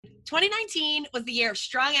2019 was the year of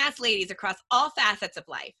strong-ass ladies across all facets of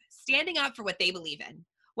life, standing up for what they believe in.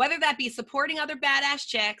 Whether that be supporting other badass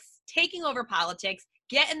chicks, taking over politics,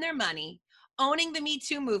 getting their money, owning the Me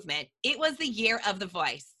Too movement, it was the year of the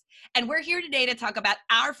voice. And we're here today to talk about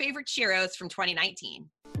our favorite sheroes from 2019.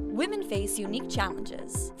 Women face unique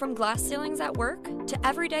challenges, from glass ceilings at work to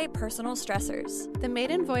everyday personal stressors. The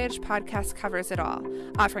Maiden Voyage podcast covers it all,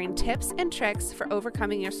 offering tips and tricks for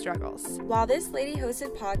overcoming your struggles. While this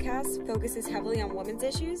lady-hosted podcast focuses heavily on women's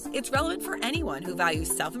issues, it's relevant for anyone who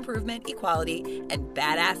values self-improvement, equality, and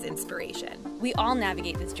badass inspiration. We all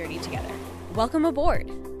navigate this journey together. Welcome aboard.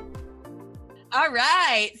 All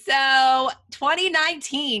right, so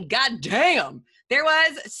 2019, goddamn. There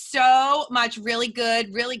was so much really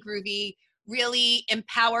good, really groovy, really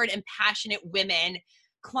empowered and passionate women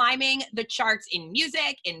climbing the charts in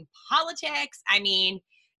music, in politics. I mean,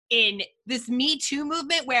 in this Me Too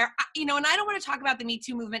movement where, and I don't want to talk about the Me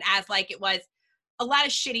Too movement as like it was a lot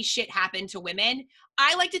of shitty shit happened to women.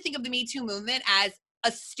 I like to think of the Me Too movement as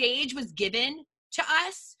a stage was given to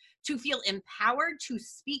us to feel empowered to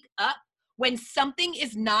speak up when something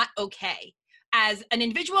is not okay. As an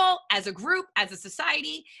individual, as a group, as a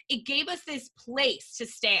society, it gave us this place to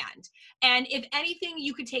stand. And if anything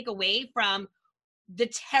you could take away from the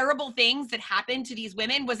terrible things that happened to these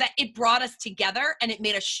women was that it brought us together and it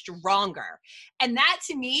made us stronger. And that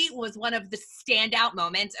to me was one of the standout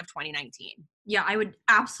moments of 2019. Yeah, I would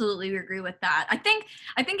absolutely agree with that. I think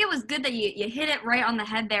it was good that you hit it right on the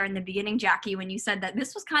head there in the beginning, Jackie, when you said that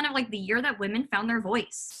this was kind of like the year that women found their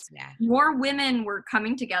voice. Yeah. More women were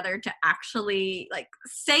coming together to actually like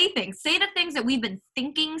say the things that we've been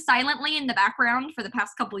thinking silently in the background for the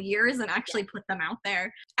past couple years and actually put them out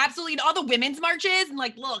there. Absolutely. And all the women's marches and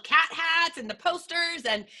like little cat hats and the posters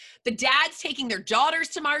and the dads taking their daughters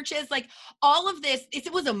to marches, like all of this,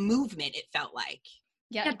 it was a movement, it felt like.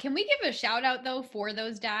 Yeah. Can we give a shout out though for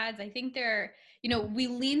those dads? I think they're, we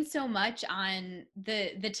lean so much on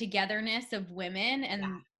the togetherness of women, and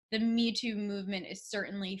the Me Too movement is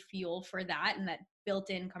certainly fuel for that and that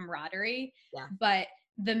built-in camaraderie. Yeah. But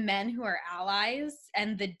the men who are allies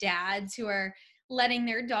and the dads who are letting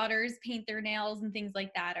their daughters paint their nails and things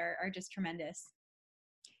like that are just tremendous.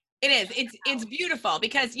 It is. It's beautiful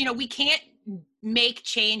because, we can't make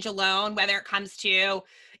change alone, whether it comes to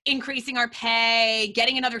increasing our pay,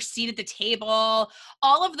 getting another seat at the table,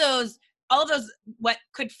 all of those what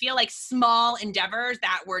could feel like small endeavors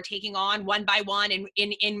that we're taking on one by one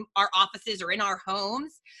in our offices or in our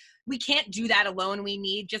homes. We can't do that alone. We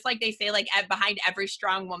need, just like they say, like behind every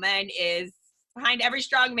strong man is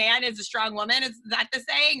a strong woman. Is that the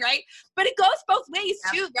saying, right? But it goes both ways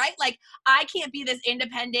too, right? Like I can't be this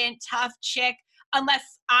independent, tough chick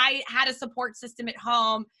unless I had a support system at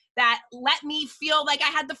home that let me feel like I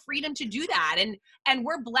had the freedom to do that. And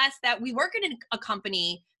we're blessed that we work in a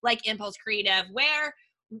company like Impulse Creative where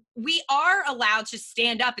we are allowed to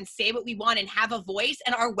stand up and say what we want and have a voice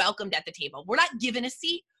and are welcomed at the table. We're not given a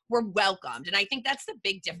seat, we're welcomed. And I think that's the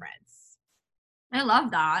big difference. I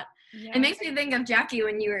love that. Yeah. It makes me think of Jackie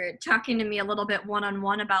when you were talking to me a little bit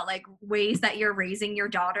one-on-one about like ways that you're raising your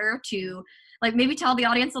daughter to like maybe tell the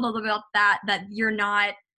audience a little bit about that you're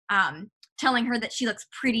not telling her that she looks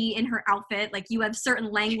pretty in her outfit. Like you have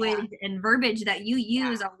certain language and verbiage that you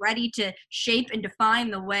use already to shape and define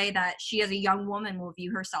the way that she as a young woman will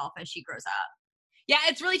view herself as she grows up. Yeah,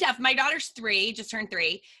 it's really tough. My daughter's 3, just turned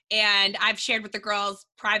 3. And I've shared with the girls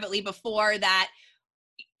privately before that,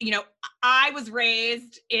 I was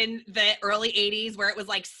raised in the early 80s where it was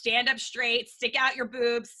like stand up straight, stick out your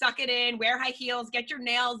boobs, suck it in, wear high heels, get your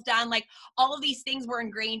nails done. Like all of these things were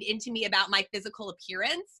ingrained into me about my physical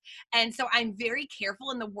appearance. And so I'm very careful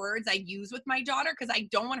in the words I use with my daughter because I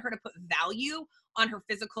don't want her to put value on her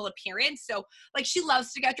physical appearance. So like she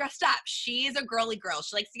loves to get dressed up. She is a girly girl.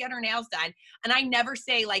 She likes to get her nails done. And I never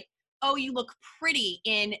say like, oh, you look pretty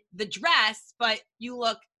in the dress, but you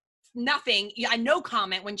look nothing, no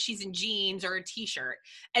comment when she's in jeans or a t-shirt.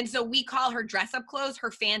 And so we call her dress up clothes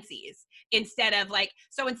her fancies instead of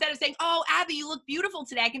saying, oh, Abby, you look beautiful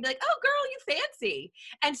today, I can be like, oh girl, you fancy.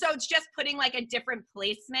 And so it's just putting like a different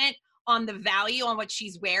placement on the value on what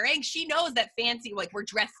she's wearing. She knows that fancy, like we're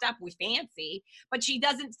dressed up with fancy, but she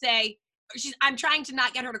doesn't say, I'm trying to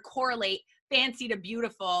not get her to correlate fancy to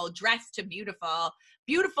beautiful, dress to beautiful.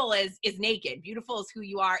 Beautiful is naked. Beautiful is who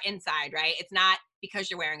you are inside, right? It's not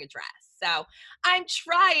because you're wearing a dress. So I'm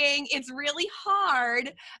trying. It's really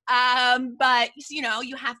hard. But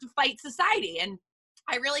you have to fight society. And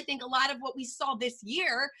I really think a lot of what we saw this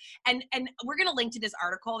year, and we're going to link to this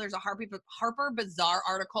article. There's a Harper Bazaar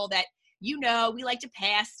article that we like to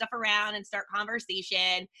pass stuff around and start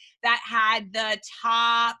conversation, that had the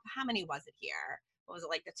top, how many was it here? What was it,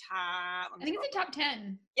 like the top? I think it's the top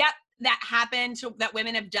 10. Yep, that happened that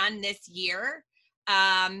women have done this year.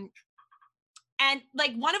 And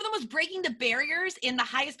like one of them was breaking the barriers in the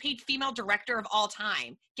highest paid female director of all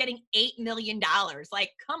time, getting $8 million. Like,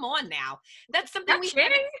 come on now. That's something we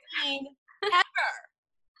haven't seen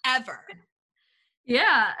ever.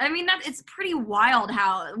 Yeah, I mean, it's pretty wild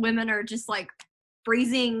how women are just like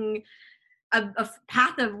freezing a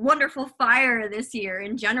path of wonderful fire this year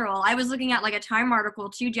in general. I was looking at like a Time article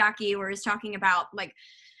too, Jackie, where it's talking about like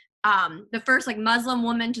the first like Muslim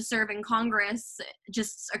woman to serve in Congress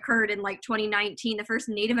just occurred in like 2019. The first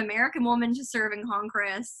Native American woman to serve in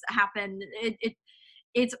Congress happened.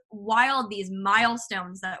 It's wild, these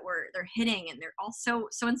milestones that they're hitting, and they're all so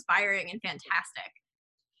inspiring and fantastic.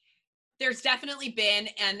 There's definitely been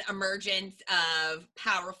an emergence of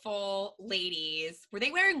powerful ladies. Were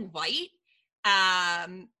they wearing white?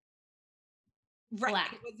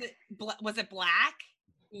 Black. Was it black?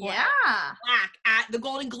 Yeah. Black at the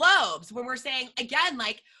Golden Globes, when we're saying, again,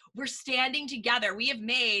 like, we're standing together. We have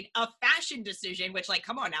made a fashion decision, which, like,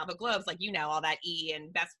 come on now, the Globes, like, all that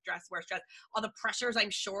and best dress, worst dress, all the pressures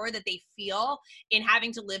I'm sure that they feel in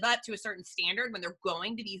having to live up to a certain standard when they're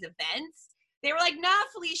going to these events. They were like, nah,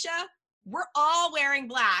 Felicia, we're all wearing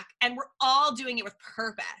black and we're all doing it with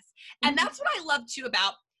purpose. And that's what I love too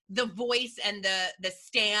about the voice and the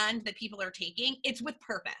stand that people are taking. It's with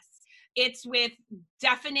purpose. It's with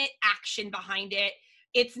definite action behind it.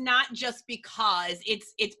 It's not just because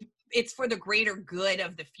it's for the greater good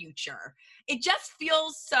of the future. It just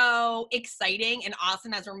feels so exciting and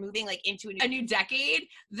awesome as we're moving like into a new decade,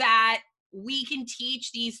 that we can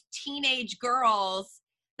teach these teenage girls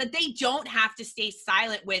that they don't have to stay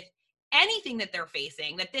silent with anything that they're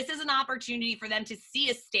facing, that this is an opportunity for them to see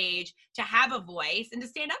a stage, to have a voice, and to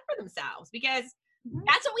stand up for themselves, because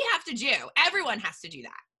that's what we have to do. Everyone has to do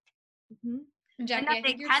that. Jackie, I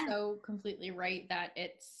think you're so completely right that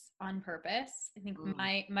it's on purpose. I think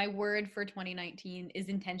my word for 2019 is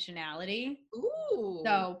intentionality. Ooh.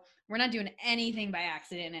 So we're not doing anything by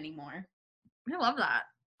accident anymore. I love that.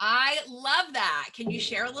 I love that. Can you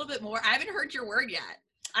share a little bit more? I haven't heard your word yet.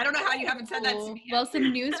 I don't know how you haven't said that to me yet. Well,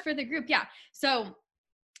 some news for the group. Yeah. So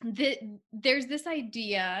there's this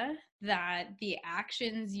idea that the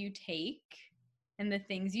actions you take and the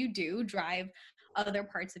things you do drive other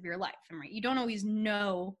parts of your life. And right, you don't always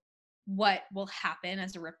know what will happen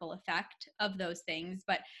as a ripple effect of those things,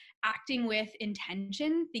 but acting with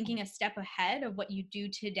intention, thinking a step ahead of what you do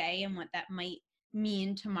today and what that might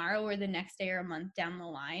mean tomorrow or the next day or a month down the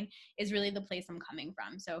line is really the place I'm coming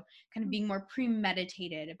from. So kind of being more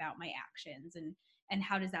premeditated about my actions and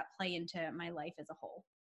how does that play into my life as a whole.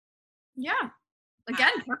 Yeah.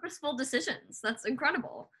 Again, purposeful decisions. That's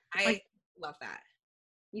incredible. I love that.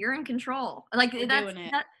 You're in control. Like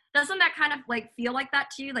doesn't that kind of like feel like that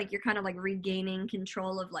to you? Like you're kind of like regaining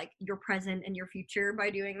control of like your present and your future by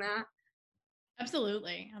doing that?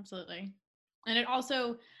 Absolutely. Absolutely. And it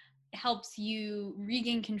also helps you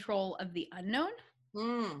regain control of the unknown.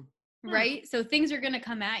 Right? So things are going to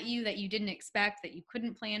come at you that you didn't expect, that you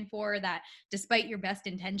couldn't plan for, that despite your best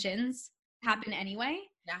intentions happen anyway.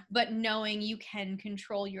 Yeah. But knowing you can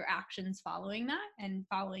control your actions following that, and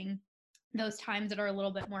following those times that are a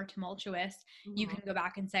little bit more tumultuous, you can go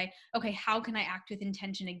back and say, okay, how can I act with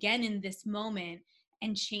intention again in this moment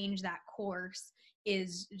and change that course,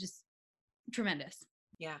 is just tremendous.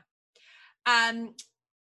 Yeah.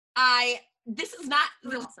 This is not,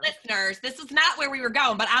 listeners, this is not where we were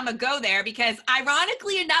going, but I'm going to go there because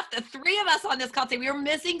ironically enough, the three of us on this call today, we were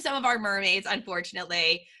missing some of our mermaids,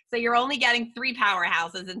 unfortunately. So you're only getting 3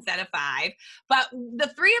 powerhouses instead of 5. But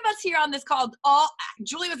the three of us here on this call,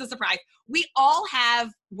 Julie was a surprise. We all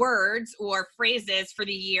have words or phrases for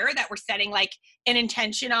the year that we're setting like an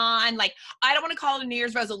intention on. Like, I don't want to call it a New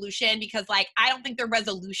Year's resolution because like, I don't think they're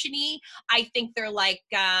resolution-y. I think they're like,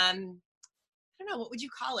 I don't know, what would you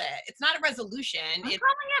call it? It's not a resolution. I'm calling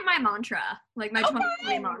it my mantra, like my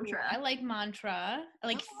 2020 mantra. I like mantra. I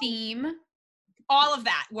like theme. All of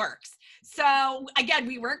that works. So again,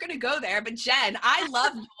 we weren't going to go there, but Jen, I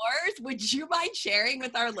love yours. Would you mind sharing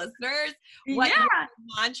with our listeners what your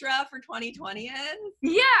mantra for 2020 is?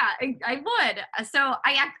 Yeah, I would. So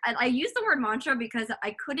I use the word mantra because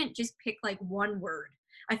I couldn't just pick like one word.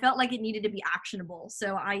 I felt like it needed to be actionable.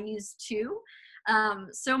 So I used 2.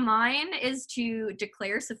 So mine is to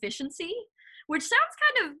declare sufficiency, which sounds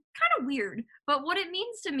kind of weird, but what it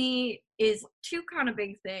means to me is 2 kind of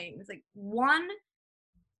big things. Like, one,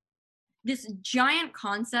 this giant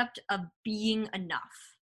concept of being enough.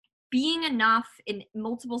 being enough in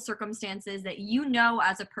multiple circumstances that you know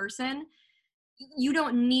as a person, you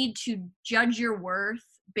don't need to judge your worth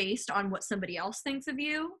based on what somebody else thinks of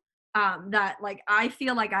you. That like, I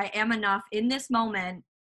feel like I am enough in this moment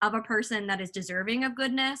of a person that is deserving of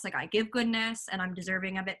goodness. Like I give goodness and I'm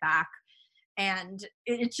deserving of it back. And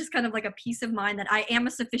it's just kind of like a peace of mind that I am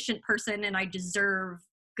a sufficient person and I deserve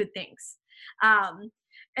good things. And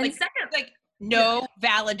like, second, like no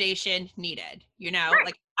validation needed, you know, right.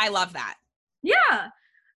 like I love that. Yeah.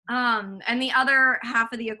 And the other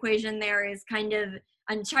half of the equation there is kind of,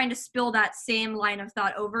 I'm trying to spill that same line of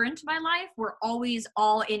thought over into my life. We're always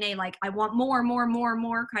all in a like, I want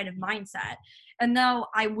more kind of mindset. And though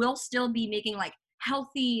I will still be making like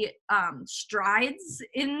healthy strides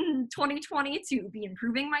in 2020 to be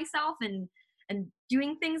improving myself and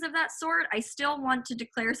doing things of that sort, I still want to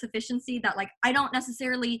declare sufficiency that like I don't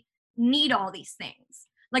necessarily need all these things.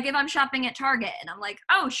 Like if I'm shopping at Target and I'm like,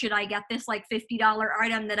 oh, should I get this like $50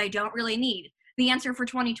 item that I don't really need? The answer for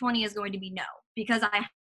 2020 is going to be no, because I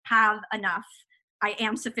have enough. I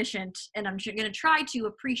am sufficient, and I'm going to try to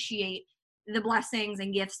appreciate the blessings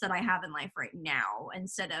and gifts that I have in life right now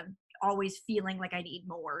instead of always feeling like I need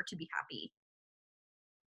more to be happy.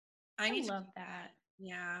 I love that.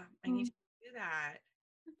 Yeah, I need to do that.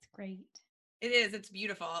 That's great. It is. It's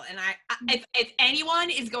beautiful. And if anyone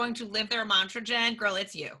is going to live their mantra, Jen, girl,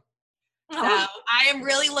 it's you. So I am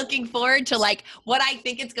really looking forward to like what I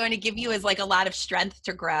think it's going to give you is like a lot of strength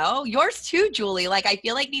to grow. Yours too, Julie. Like I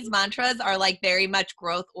feel like these mantras are like very much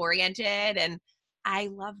growth oriented, and I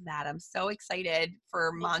love that. I'm so excited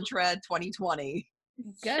for Mantra 2020.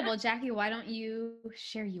 Good. Well, Jackie, why don't you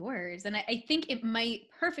share yours? And I think it might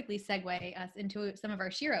perfectly segue us into some of our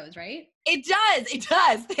Sheroes, right? It does. It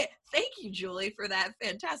does. Thank you, Julie, for that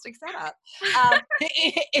fantastic setup.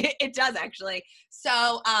 It does actually.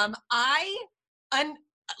 So I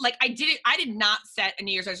did not set a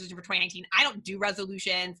New Year's resolution for 2019. I don't do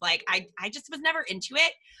resolutions. Like I just was never into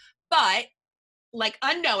it. But like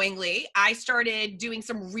unknowingly, I started doing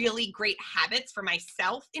some really great habits for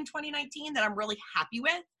myself in 2019 that I'm really happy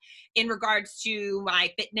with in regards to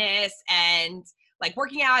my fitness and like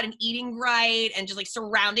working out and eating right and just like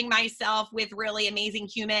surrounding myself with really amazing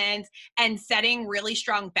humans and setting really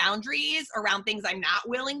strong boundaries around things I'm not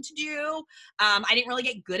willing to do. I didn't really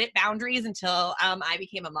get good at boundaries until I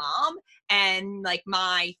became a mom, and like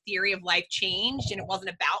my theory of life changed, and it wasn't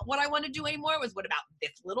about what I want to do anymore. It was what about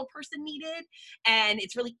this little person needed. And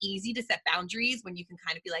it's really easy to set boundaries when you can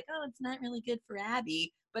kind of be like, oh, it's not really good for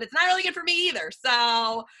Abby, but it's not really good for me either.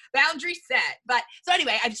 So boundary set. But so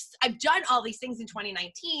anyway, I've done all these things in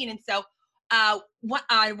 2019. And so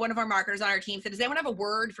one of our marketers on our team said, does anyone have a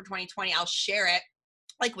word for 2020? I'll share it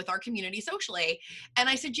like with our community socially. And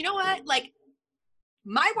I said, you know what? Like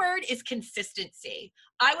my word is consistency.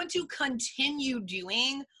 I want to continue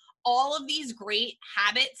doing all of these great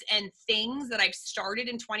habits and things that I've started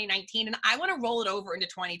in 2019. And I want to roll it over into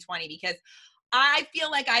 2020 because I feel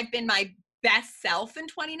like I've been my best self in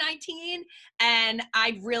 2019. And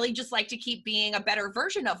I really just like to keep being a better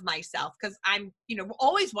version of myself because I'm,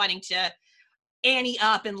 always wanting to ante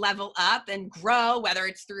up and level up and grow, whether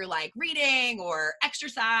it's through like reading or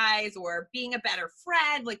exercise or being a better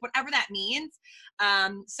friend, like whatever that means.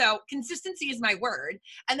 So consistency is my word.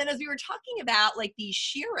 And then as we were talking about like these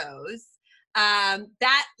Sheroes,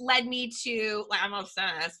 that led me to like, I'm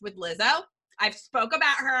obsessed with Lizzo. I've spoke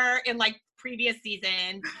about her in like previous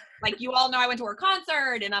season. Like you all know, I went to her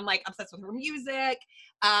concert and I'm like obsessed with her music.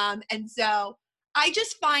 And so I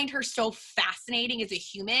just find her so fascinating as a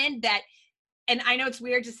human that, and I know it's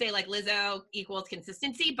weird to say like Lizzo equals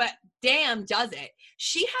consistency, but damn does it.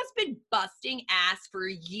 She has been busting ass for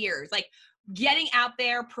years, like getting out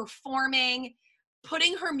there, performing,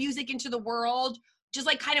 putting her music into the world, just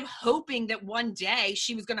like kind of hoping that one day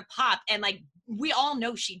she was going to pop. And like, we all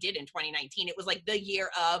know she did in 2019. It was like the year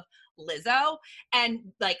of Lizzo and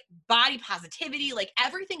like body positivity, like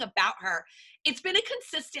everything about her. It's been a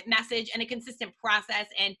consistent message and a consistent process.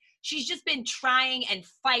 And she's just been trying and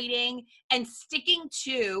fighting and sticking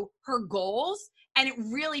to her goals. And it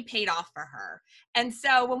really paid off for her. And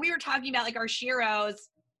so when we were talking about like our Sheroes,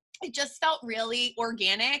 it just felt really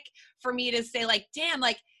organic for me to say like, damn,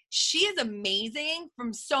 like she is amazing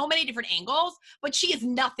from so many different angles, but she is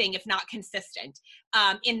nothing if not consistent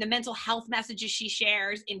in the mental health messages she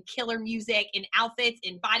shares, in killer music, in outfits,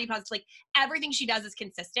 in body positive, like everything she does is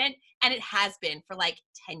consistent. And it has been for like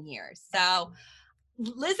 10 years. So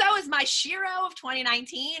Lizzo is my Shero of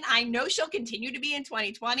 2019. I know she'll continue to be in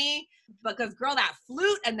 2020 because girl, that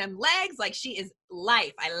flute and them legs, like she is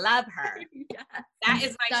life. I love her. Yes. That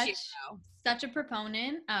is my Shero. such a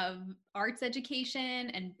proponent of arts education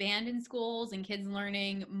and band in schools and kids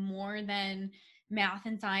learning more than math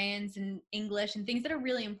and science and English and things that are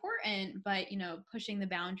really important, but, you know, pushing the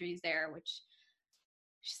boundaries there, which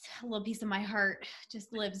just a little piece of my heart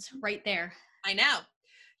just lives right there. I know.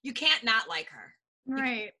 You can't not like her.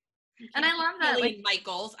 Right. And I love that. Like,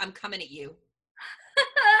 Michaels, I'm coming at you.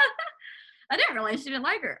 I didn't realize you didn't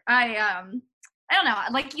like her. I don't know.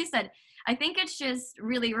 Like you said, I think it's just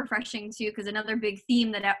really refreshing too, because another big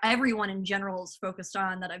theme that everyone in general is focused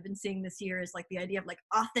on that I've been seeing this year is like the idea of like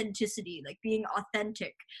authenticity, like being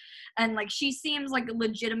authentic. And like she seems like a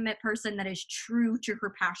legitimate person that is true to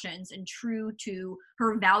her passions and true to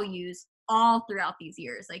her values all throughout these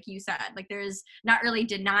years. Like you said, like there's not really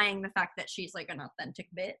denying the fact that she's like an authentic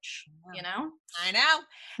bitch, you know? I know.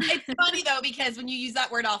 It's funny though, because when you use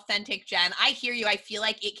that word authentic, Jen, I hear you. I feel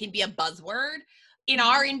like it can be a buzzword in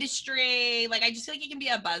our industry. Like, I just feel like it can be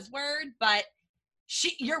a buzzword, but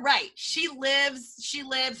you're right. She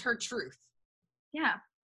lives her truth. Yeah.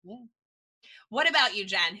 What about you,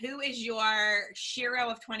 Jen? Who is your Shiro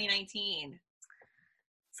of 2019?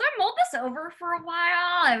 So I mulled this over for a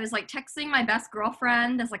while. I was like texting my best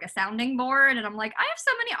girlfriend as like a sounding board, and I'm like, I have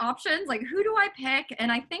so many options. Like, who do I pick?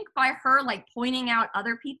 And I think by her like pointing out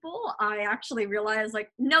other people, I actually realized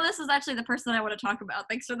like, no, this is actually the person I want to talk about.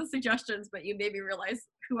 Thanks for the suggestions, but you made me realize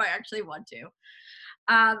who I actually want to.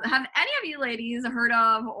 Have any of you ladies heard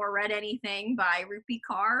of or read anything by Rupi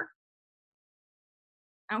Kaur?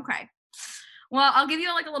 Okay. Well, I'll give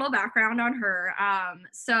you like a little background on her.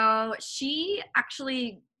 So she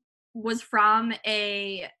actually was from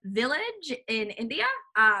a village in India.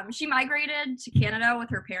 She migrated to Canada with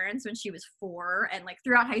her parents when she was 4, and like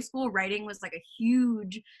throughout high school, writing was like a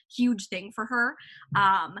huge, huge thing for her.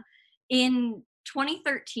 In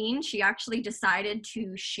 2013, she actually decided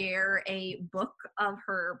to share a book of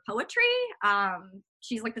her poetry.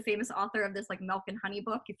 She's like the famous author of this like Milk and Honey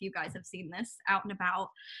book, if you guys have seen this out and about.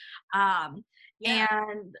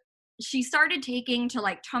 And she started taking to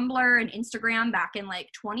like Tumblr and Instagram back in like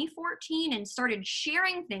 2014 and started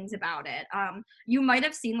sharing things about it. You might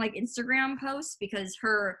have seen like Instagram posts, because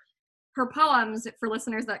her poems, for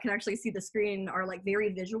listeners that can actually see the screen, are like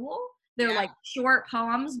very visual. They're like short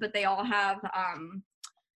poems, but they all have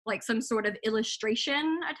like some sort of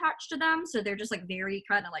illustration attached to them. So they're just like very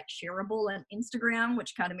kind of like shareable on Instagram,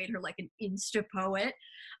 which kind of made her like an Insta poet.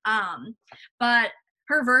 But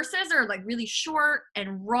her verses are like really short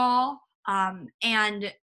and raw,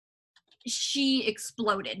 and she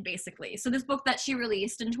exploded basically. So this book that she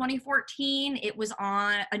released in 2014, it was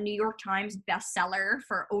on a New York Times bestseller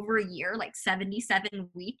for over a year, like 77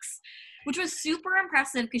 weeks, which was super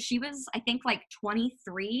impressive because she was, I think, like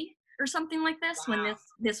 23 or something like this when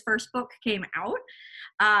this first book came out.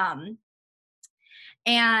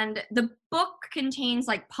 And the book contains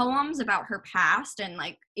like poems about her past and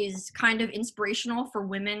like is kind of inspirational for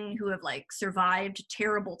women who have like survived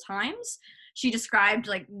terrible times. She described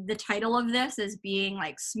like the title of this as being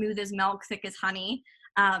like smooth as milk, thick as honey,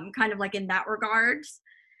 kind of like in that regards.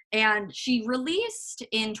 And she released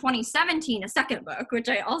in 2017 a second book, which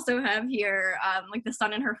I also have here, like The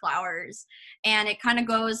Sun and Her Flowers. And it kind of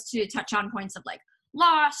goes to touch on points of like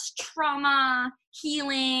loss, trauma,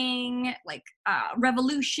 healing, like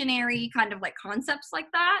revolutionary kind of like concepts like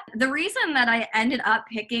that. The reason that I ended up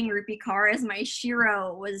picking Rupi Kaur as my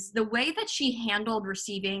Shiro was the way that she handled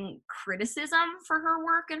receiving criticism for her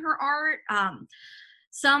work and her art.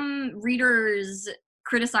 Some readers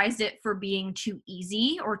criticized it for being too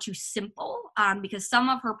easy or too simple, because some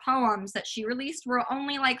of her poems that she released were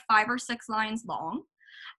only like 5 or 6 lines long.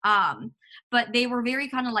 But they were very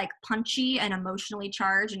kind of like punchy and emotionally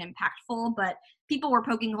charged and impactful, but people were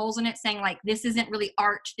poking holes in it, saying like, this isn't really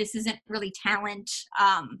art, this isn't really talent,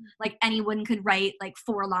 like anyone could write like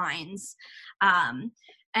 4 lines.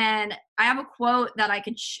 And I have a quote that I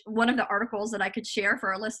could, one of the articles that I could share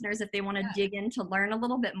for our listeners if they want to dig in to learn a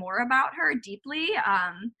little bit more about her deeply.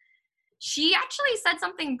 She actually said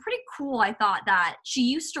something pretty cool, I thought, that she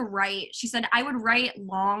used to write. She said, I would write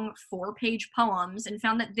long 4-page poems and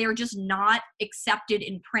found that they're just not accepted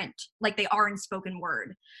in print like they are in spoken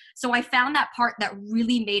word. So I found that part that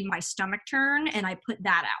really made my stomach turn, and I put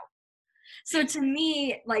that out. So to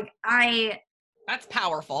me, like, that's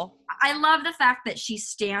powerful. I love the fact that she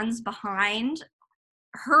stands behind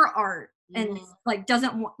her art and like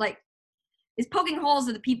doesn't like is poking holes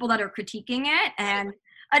at the people that are critiquing it. And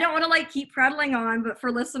I don't want to like keep prattling on, but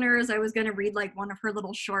for listeners, I was going to read like one of her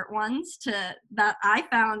little short ones that I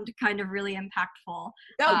found kind of really impactful.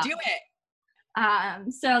 Do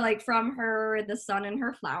it. So like from her The Sun and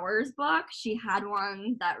Her Flowers book, she had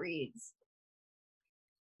one that reads,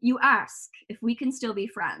 You ask if we can still be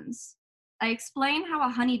friends. I explain how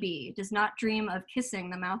a honeybee does not dream of kissing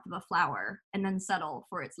the mouth of a flower and then settle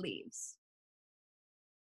for its leaves.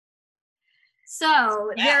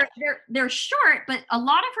 So they're short, but a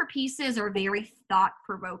lot of her pieces are very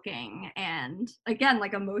thought-provoking and, again,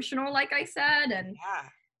 like emotional, like I said. And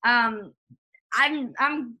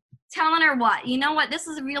I'm telling her, what, you know what, this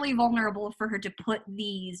is really vulnerable for her to put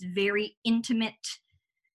these very intimate,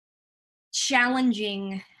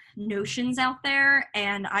 challenging notions out there,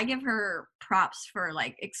 and I give her props for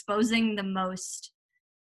like exposing the most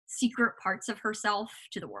secret parts of herself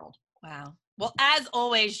to the world. Wow. Well, as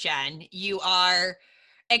always, Jen, you are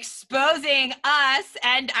exposing us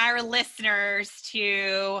and our listeners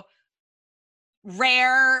to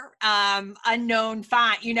rare, unknown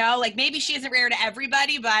font, you know, like maybe she isn't rare to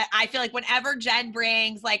everybody, but I feel like whenever Jen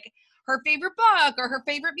brings like her favorite book or her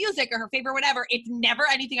favorite music or her favorite whatever, it's never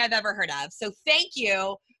anything I've ever heard of. So thank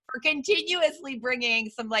you for continuously bringing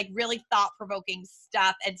some like really thought-provoking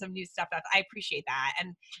stuff and some new stuff up. I appreciate that.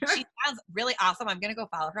 And she sounds really awesome. I'm going to go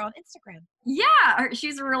follow her on Instagram. Yeah,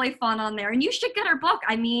 she's really fun on there. And you should get her book.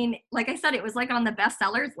 I mean, like I said, it was like on the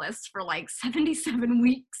bestsellers list for like 77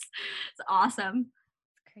 weeks. It's awesome.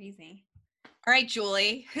 It's crazy. All right,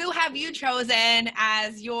 Julie, who have you chosen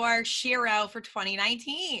as your Shiro for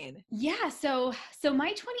 2019? Yeah, so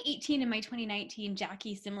my 2018 and my 2019,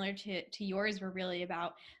 Jackie, similar to yours, were really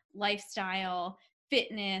about lifestyle,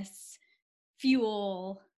 fitness,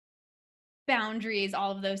 fuel, boundaries,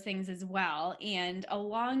 all of those things as well. And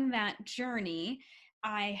along that journey,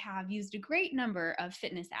 I have used a great number of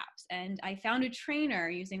fitness apps, and I found a trainer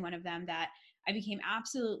using one of them that I became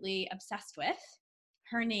absolutely obsessed with.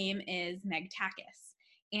 Her name is Meg Takis,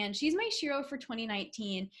 and she's my Shiro for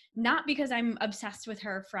 2019, not because I'm obsessed with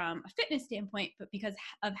her from a fitness standpoint, but because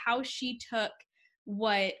of how she took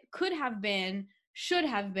what could have been, should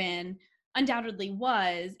have been, undoubtedly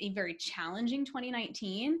was a very challenging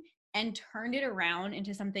 2019 and turned it around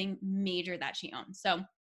into something major that she owns. So,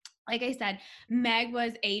 like I said, Meg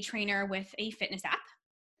was a trainer with a fitness app.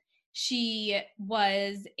 She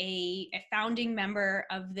was a founding member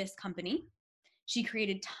of this company. She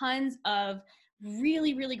created tons of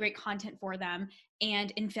really, really great content for them.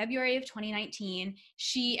 And in February of 2019,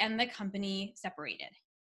 she and the company separated.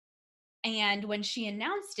 And when she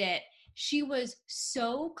announced it, she was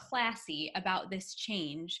so classy about this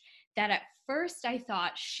change that at first I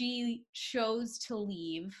thought she chose to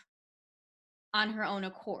leave on her own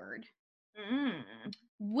accord,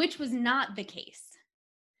 which was not the case.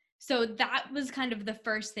 So that was kind of the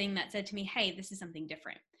first thing that said to me, hey, this is something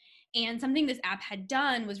different. And something this app had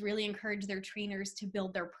done was really encourage their trainers to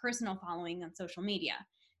build their personal following on social media.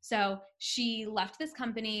 So she left this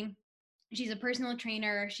company. She's a personal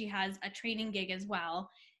trainer. She has a training gig as well.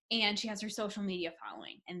 And she has her social media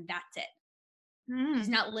following. And that's it. She's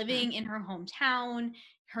not living in her hometown.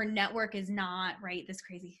 Her network is not, right, this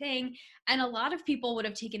crazy thing. And a lot of people would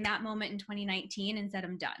have taken that moment in 2019 and said,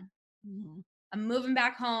 I'm done. I'm moving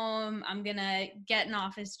back home. I'm going to get an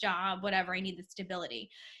office job, whatever. I need the stability.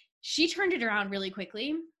 She turned it around really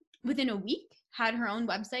quickly. Within a week, had her own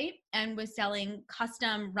website and was selling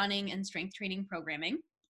custom running and strength training programming.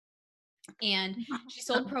 And she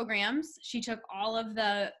sold programs. She took all of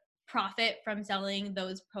the profit from selling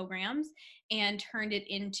those programs and turned it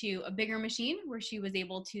into a bigger machine where she was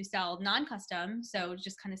able to sell non-custom, so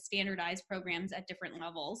just kind of standardized programs at different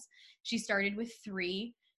levels. She started with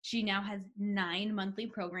 3. She now has 9 monthly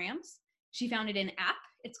programs. She founded an app.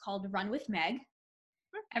 It's called Run with Meg.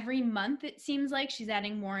 Every month, it seems like she's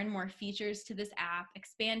adding more and more features to this app,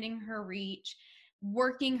 expanding her reach,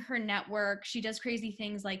 working her network. She does crazy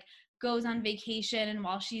things like goes on vacation, and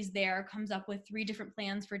while she's there, comes up with 3 different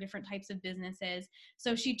plans for different types of businesses.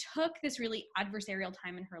 So she took this really adversarial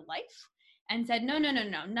time in her life and said, no,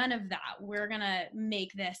 none of that. We're going to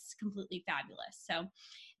make this completely fabulous. So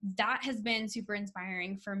that has been super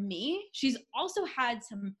inspiring for me. She's also had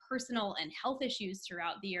some personal and health issues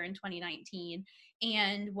throughout the year in 2019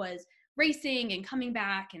 and was racing and coming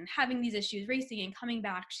back and having these issues, racing and coming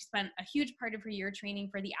back. She spent a huge part of her year training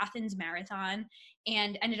for the Athens Marathon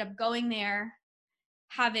and ended up going there,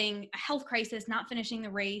 having a health crisis, not finishing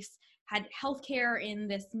the race, had healthcare in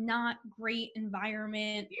this not great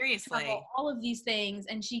environment. Seriously. All of these things.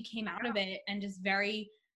 And she came out of it and just very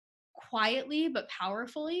quietly but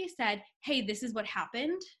powerfully said, hey, this is what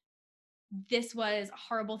happened. This was a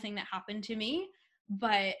horrible thing that happened to me,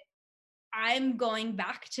 but I'm going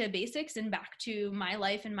back to basics and back to my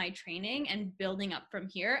life and my training and building up from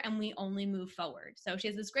here, and we only move forward. So she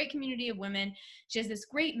has this great community of women. She has this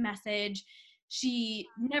great message. she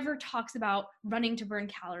never talks about running to burn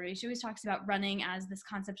calories. She always talks about running as this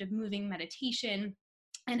concept of moving meditation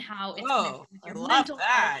and how it's connected with your mental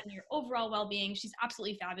health and your overall well-being. She's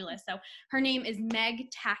absolutely fabulous. So her name is Meg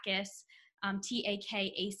Takis,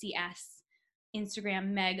 Takacs.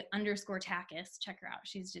 Instagram, Meg_Takis. Check her out.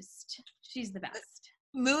 She's the best.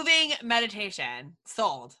 Moving meditation.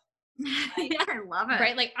 Sold. Yeah, I love it.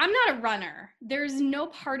 Right? Like, I'm not a runner. There's no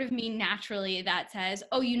part of me naturally that says,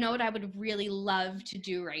 oh, you know what I would really love to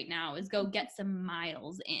do right now is go get some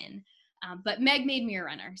miles in. But Meg made me a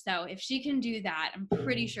runner. So if she can do that, I'm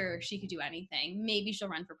pretty sure she could do anything. Maybe she'll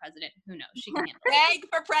run for president. Who knows? She can handle it. Meg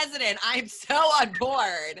for president. I'm so on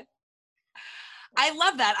board. I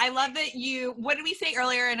love that. I love that you, what did we say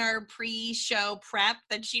earlier in our pre-show prep,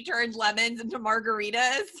 that she turned lemons into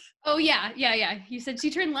margaritas? Oh, yeah. You said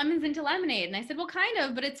she turned lemons into lemonade. And I said, well, kind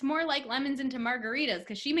of, but it's more like lemons into margaritas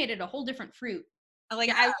because she made it a whole different fruit. Like,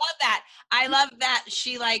 yeah. I love that. I love that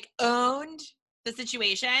she like owned the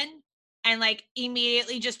situation and like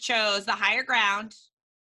immediately just chose the higher ground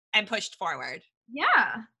and pushed forward.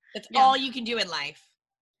 Yeah. That's all you can do in life.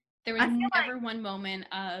 There was never one moment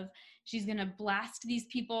of, she's going to blast these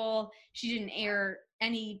people. She didn't air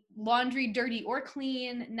any laundry, dirty or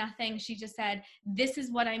clean, nothing. She just said, this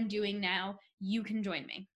is what I'm doing now. You can join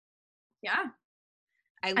me. Yeah.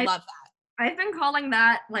 I love that. I've been calling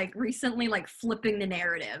that like recently, like flipping the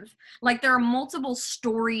narrative. Like there are multiple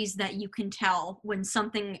stories that you can tell when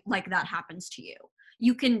something like that happens to you.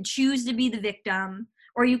 You can choose to be the victim,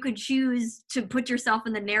 or you could choose to put yourself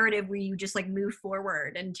in the narrative where you just like move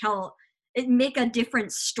forward and make a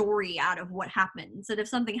different story out of what happened. Instead of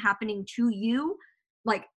something happening to you,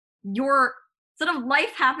 like instead of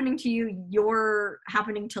life happening to you, you're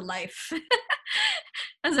happening to life.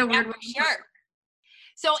 That's a weird way. Sure.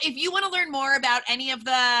 So if you want to learn more about any of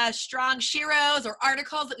the strong sheroes or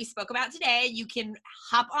articles that we spoke about today, you can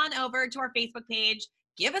hop on over to our Facebook page,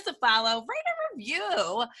 give us a follow, write a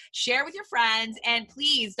review, share with your friends, and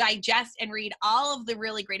please digest and read all of the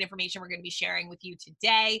really great information we're going to be sharing with you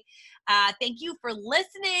today. Thank you for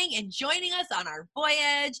listening and joining us on our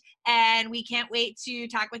voyage, and we can't wait to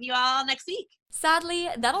talk with you all next week. Sadly,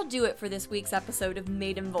 that'll do it for this week's episode of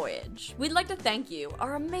Maiden Voyage. We'd like to thank you,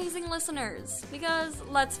 our amazing listeners, because,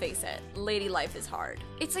 let's face it, lady life is hard.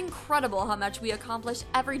 It's incredible how much we accomplish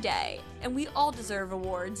every day, and we all deserve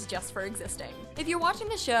awards just for existing. If you're watching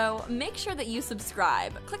the show, make sure that you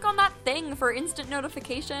subscribe, click on that thing for instant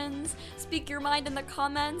notifications, speak your mind in the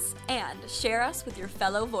comments, and share us with your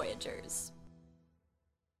fellow Voyagers.